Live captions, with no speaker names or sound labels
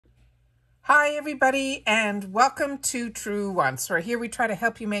Hi everybody, and welcome to True Wants, where here we try to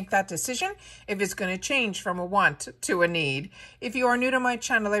help you make that decision if it's going to change from a want to a need. If you are new to my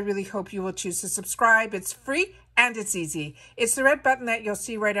channel, I really hope you will choose to subscribe. It's free and it's easy. It's the red button that you'll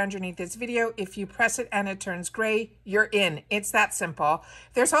see right underneath this video. If you press it and it turns gray, you're in. It's that simple.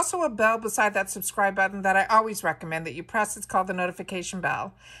 There's also a bell beside that subscribe button that I always recommend that you press. It's called the notification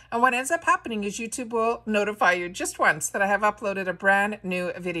bell. And what ends up happening is YouTube will notify you just once that I have uploaded a brand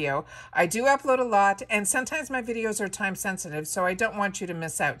new video. I do upload a lot, and sometimes my videos are time sensitive, so I don't want you to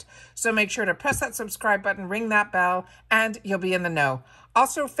miss out. So make sure to press that subscribe button, ring that bell, and you'll be in the know.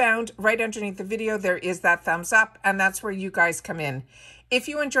 Also found right underneath the video, there is that thumbs up, and that's where you guys come in. If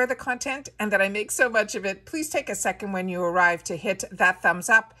you enjoy the content and that I make so much of it, please take a second when you arrive to hit that thumbs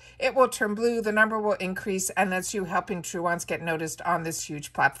up. It will turn blue, the number will increase, and that's you helping True Wants get noticed on this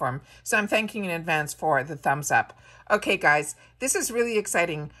huge platform. So I'm thanking you in advance for the thumbs up. Okay, guys, this is really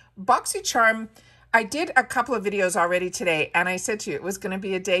exciting. Boxycharm, I did a couple of videos already today, and I said to you it was going to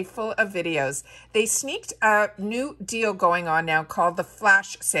be a day full of videos. They sneaked a new deal going on now called the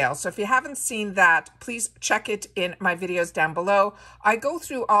flash sale. So if you haven't seen that, please check it in my videos down below. I go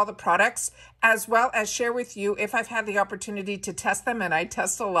through all the products as well as share with you if I've had the opportunity to test them, and I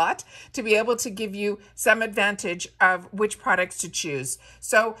test a lot, to be able to give you some advantage of which products to choose.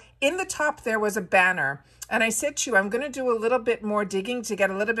 So in the top there was a banner. And I said to you, I'm going to do a little bit more digging to get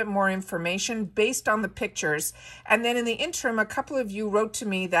a little bit more information based on the pictures. And then in the interim, a couple of you wrote to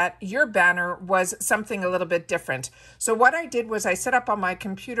me that your banner was something a little bit different. So what I did was I set up on my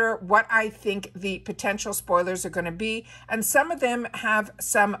computer what I think the potential spoilers are going to be. And some of them have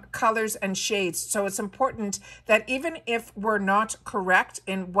some colors and shades. So it's important that even if we're not correct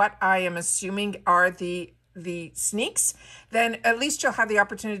in what I am assuming are the sneaks, then at least you'll have the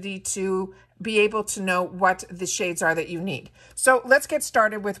opportunity to be able to know what the shades are that you need. So let's get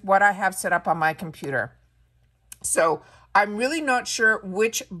started with what I have set up on my computer. So I'm really not sure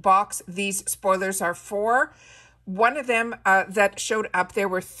which box these spoilers are for. One of them that showed up, there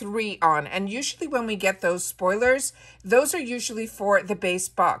were 3 on, and usually when we get those spoilers, those are usually for the base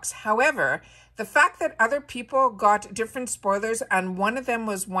box. However, the fact that other people got different spoilers, and one of them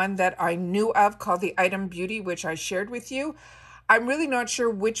was one that I knew of called the Item Beauty, which I shared with you, I'm really not sure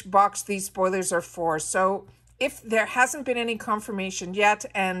which box these spoilers are for. So if there hasn't been any confirmation yet,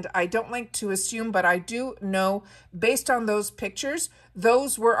 and I don't like to assume, but I do know based on those pictures,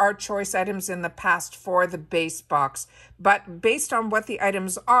 those were our choice items in the past for the base box. But based on what the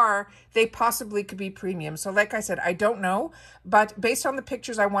items are, they possibly could be premium. So like I said, I don't know, but based on the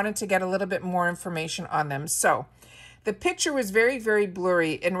pictures, I wanted to get a little bit more information on them. So the picture was very, very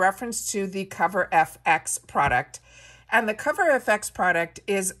blurry in reference to the Cover FX product. And the Cover FX product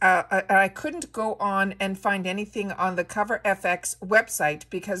is, I couldn't go on and find anything on the Cover FX website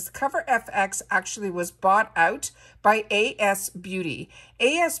because Cover FX actually was bought out by AS Beauty.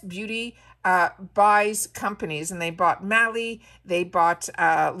 AS Beauty buys companies, and they bought Mally, they bought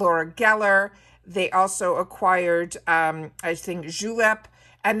Laura Geller, they also acquired, I think, Julep.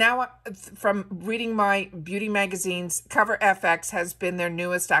 And now, from reading my beauty magazines, Cover FX has been their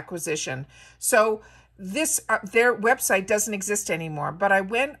newest acquisition. So this their website doesn't exist anymore, but I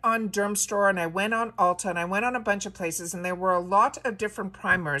went on Drugstore and I went on ULTA and I went on a bunch of places, and there were a lot of different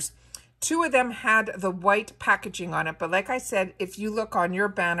primers. 2 of them had the white packaging on it, but like I said, if you look on your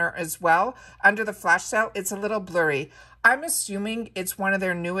banner as well under the flash sale, it's a little blurry. I'm assuming it's one of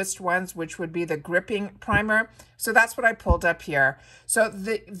their newest ones, which would be the gripping primer. So that's what I pulled up here. So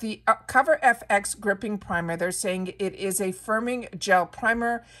the Cover FX gripping primer, they're saying it is a firming gel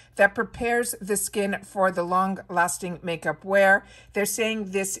primer that prepares the skin for the long-lasting makeup wear. They're saying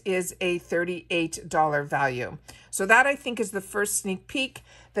this is a $38 value. So that, I think, is the first sneak peek.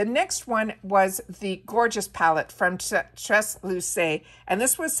 The next one was the Gorgeous palette from Tres Luce, and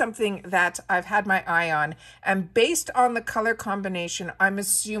this was something that I've had my eye on. And based on the color combination, I'm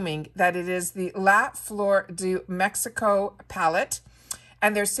assuming that it is the La Flor de Mexico palette.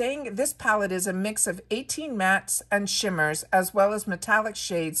 And they're saying this palette is a mix of 18 mattes and shimmers, as well as metallic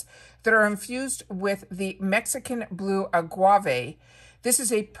shades that are infused with the Mexican blue agave. This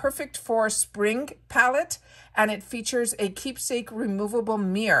is a perfect for spring palette, and it features a keepsake removable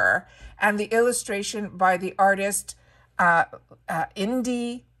mirror and the illustration by the artist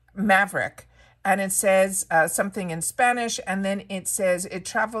Indie Maverick. And it says something in Spanish, and then it says it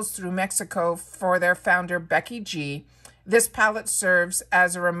travels through Mexico for their founder, Becky G. This palette serves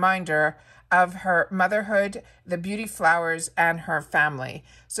as a reminder of her motherhood, the beauty flowers, and her family.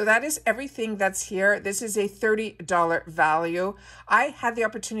 So that is everything that's here. This is a $30 value. I had the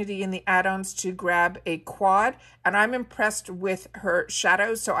opportunity in the add-ons to grab a quad, and I'm impressed with her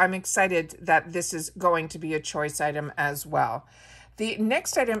shadows, so I'm excited that this is going to be a choice item as well. The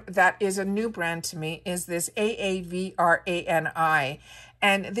next item that is a new brand to me is this AAVRANI.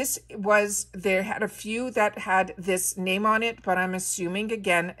 And this was, there had a few that had this name on it, but I'm assuming,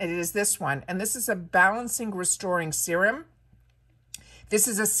 again, it is this one. And this is a balancing restoring serum. This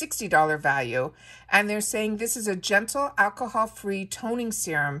is a $60 value. And they're saying this is a gentle, alcohol-free toning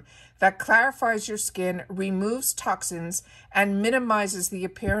serum that clarifies your skin, removes toxins, and minimizes the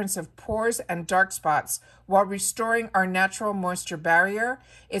appearance of pores and dark spots while restoring our natural moisture barrier.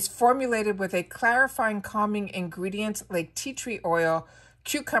 It's formulated with a clarifying, calming ingredient like tea tree oil,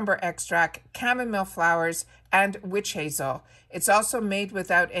 cucumber extract, chamomile flowers, and witch hazel. It's also made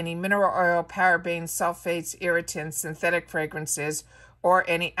without any mineral oil, parabens, sulfates, irritants, synthetic fragrances, or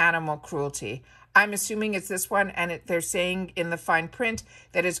any animal cruelty. I'm assuming it's this one, and they're saying in the fine print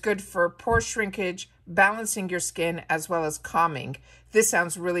that it's good for pore shrinkage, balancing your skin, as well as calming. This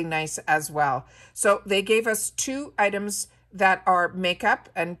sounds really nice as well. So they gave us two items that are makeup,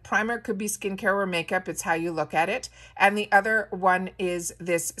 and primer could be skincare or makeup. It's how you look at it. And the other one is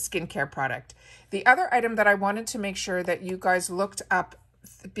this skincare product. The other item that I wanted to make sure that you guys looked up,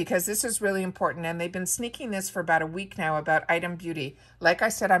 because this is really important, and they've been sneaking this for about a week now about Item Beauty. Like I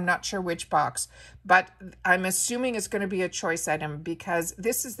said, I'm not sure which box, but I'm assuming it's going to be a choice item because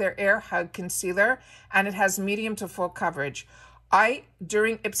this is their Air Hug Concealer, and it has medium to full coverage. I,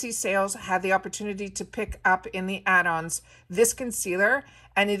 during Ipsy sales, had the opportunity to pick up in the add-ons this concealer,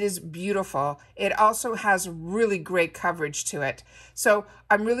 and it is beautiful. It also has really great coverage to it. So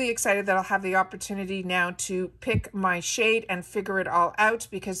I'm really excited that I'll have the opportunity now to pick my shade and figure it all out,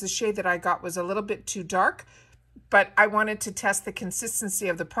 because the shade that I got was a little bit too dark, but I wanted to test the consistency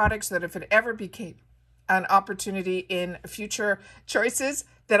of the product so that if it ever became an opportunity in future choices,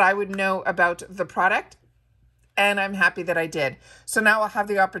 that I would know about the product. And I'm happy that I did. So now I'll have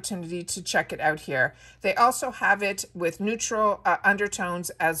the opportunity to check it out here. They also have it with neutral undertones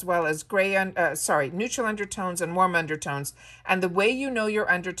as well as neutral undertones and warm undertones. And the way you know your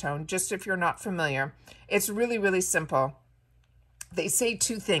undertone, just if you're not familiar, it's really, really simple. They say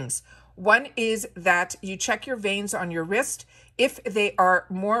two things. One is that you check your veins on your wrist. If they are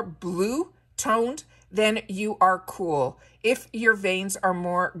more blue toned, then you are cool. If your veins are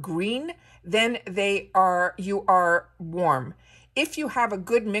more green, then you are warm. If you have a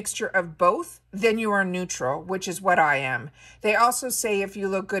good mixture of both, then you are neutral, which is what I am. They also say if you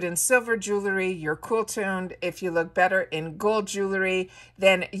look good in silver jewelry, you're cool toned. If you look better in gold jewelry,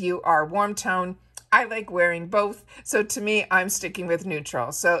 then you are warm toned. I like wearing both, so to me, I'm sticking with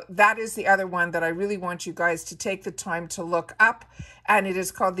neutral. So that is the other one that I really want you guys to take the time to look up, and it is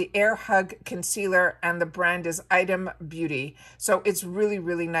called the Air Hug Concealer, and the brand is Item Beauty. So it's really,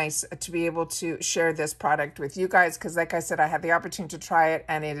 really nice to be able to share this product with you guys, because like I said, I had the opportunity to try it,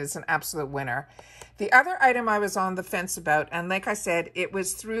 and it is an absolute winner. The other item I was on the fence about, and like I said, it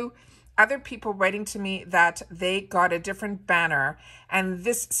was through other people writing to me that they got a different banner, and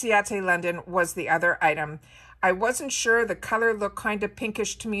this Ciate London was the other item. I wasn't sure. The color looked kind of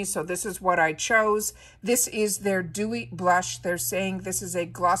pinkish to me, so this is what I chose. This is their Dewy Blush. They're saying this is a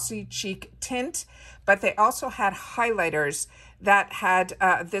glossy cheek tint, but they also had highlighters that had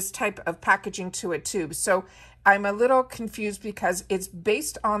this type of packaging to it too. So I'm a little confused because it's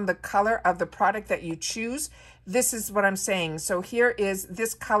based on the color of the product that you choose. This is what I'm saying. So here is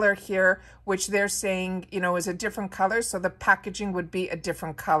this color here, which they're saying, you know, is a different color. So the packaging would be a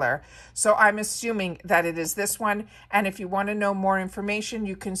different color. So I'm assuming that it is this one. And if you want to know more information,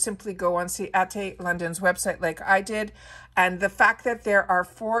 you can simply go on Ciate London's website like I did. And the fact that there are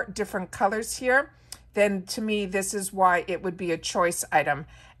 4 different colors here, then to me, this is why it would be a choice item.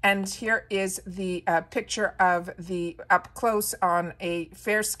 And here is the picture of the up close on a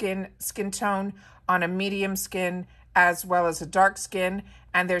fair skin tone, on a medium skin, as well as a dark skin.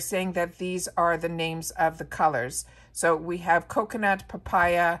 And they're saying that these are the names of the colors. So we have coconut,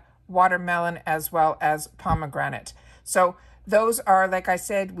 papaya, watermelon, as well as pomegranate. So those are, like I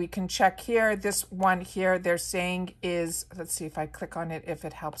said, we can check here. This one here, they're saying is, let's see if I click on it, if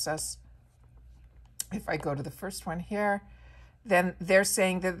it helps us. If I go to the first one here, then they're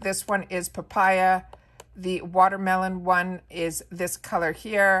saying that this one is papaya. The watermelon one is this color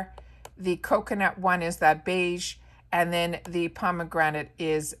here. The coconut one is that beige. And then the pomegranate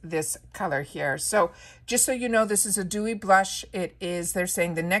is this color here. So just so you know, this is a dewy blush. It is, they're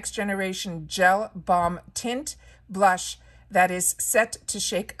saying, the next generation gel balm tint blush that is set to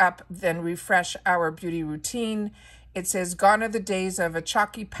shake up, then refresh our beauty routine. It says, gone are the days of a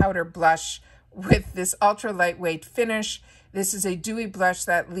chalky powder blush with this ultra lightweight finish. This is a dewy blush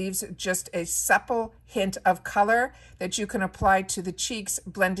that leaves just a supple hint of color that you can apply to the cheeks,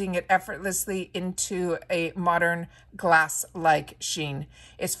 blending it effortlessly into a modern glass-like sheen.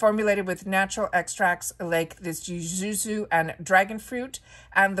 It's formulated with natural extracts like this yuzu and dragon fruit,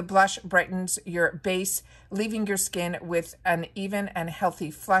 and the blush brightens your base, leaving your skin with an even and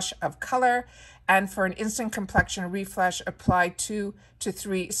healthy flush of color. And for an instant complexion refresh, apply 2 to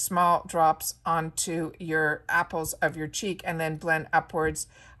 3 small drops onto your apples of your cheek and then blend upwards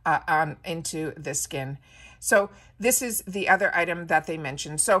into the skin. So this is the other item that they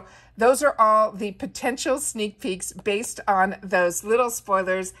mentioned. So those are all the potential sneak peeks based on those little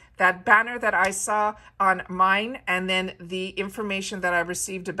spoilers, that banner that I saw on mine, and then the information that I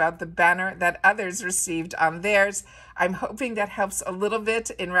received about the banner that others received on theirs. I'm hoping that helps a little bit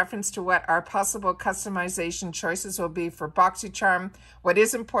in reference to what our possible customization choices will be for Boxycharm. What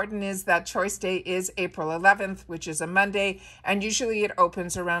is important is that choice day is April 11th, which is a Monday, and usually it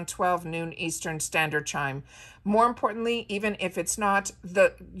opens around 12 noon Eastern Standard Time. More importantly, even if it's not,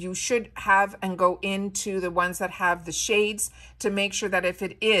 you should have and go into the ones that have the shades to make sure that if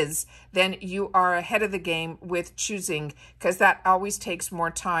it is, then you are ahead of the game with choosing, because that always takes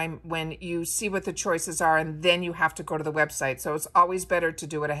more time when you see what the choices are and then you have to go to the website. So it's always better to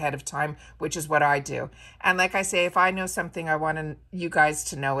do it ahead of time, which is what I do. And like I say, if I know something, I want you guys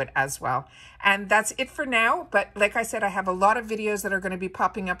to know it as well. And that's it for now. But like I said, I have a lot of videos that are going to be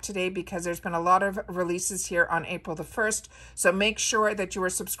popping up today because there's been a lot of releases here on April the 1st. So make sure that you are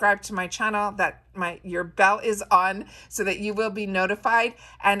subscribed to my channel, that your bell is on so that you will be notified.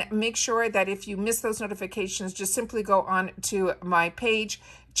 And make sure that if you miss those notifications, just simply go on to my page,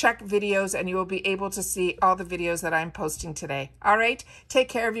 check videos, and you will be able to see all the videos that I'm posting today. All right, take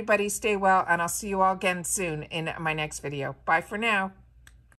care, everybody. Stay well, and I'll see you all again soon in my next video. Bye for now.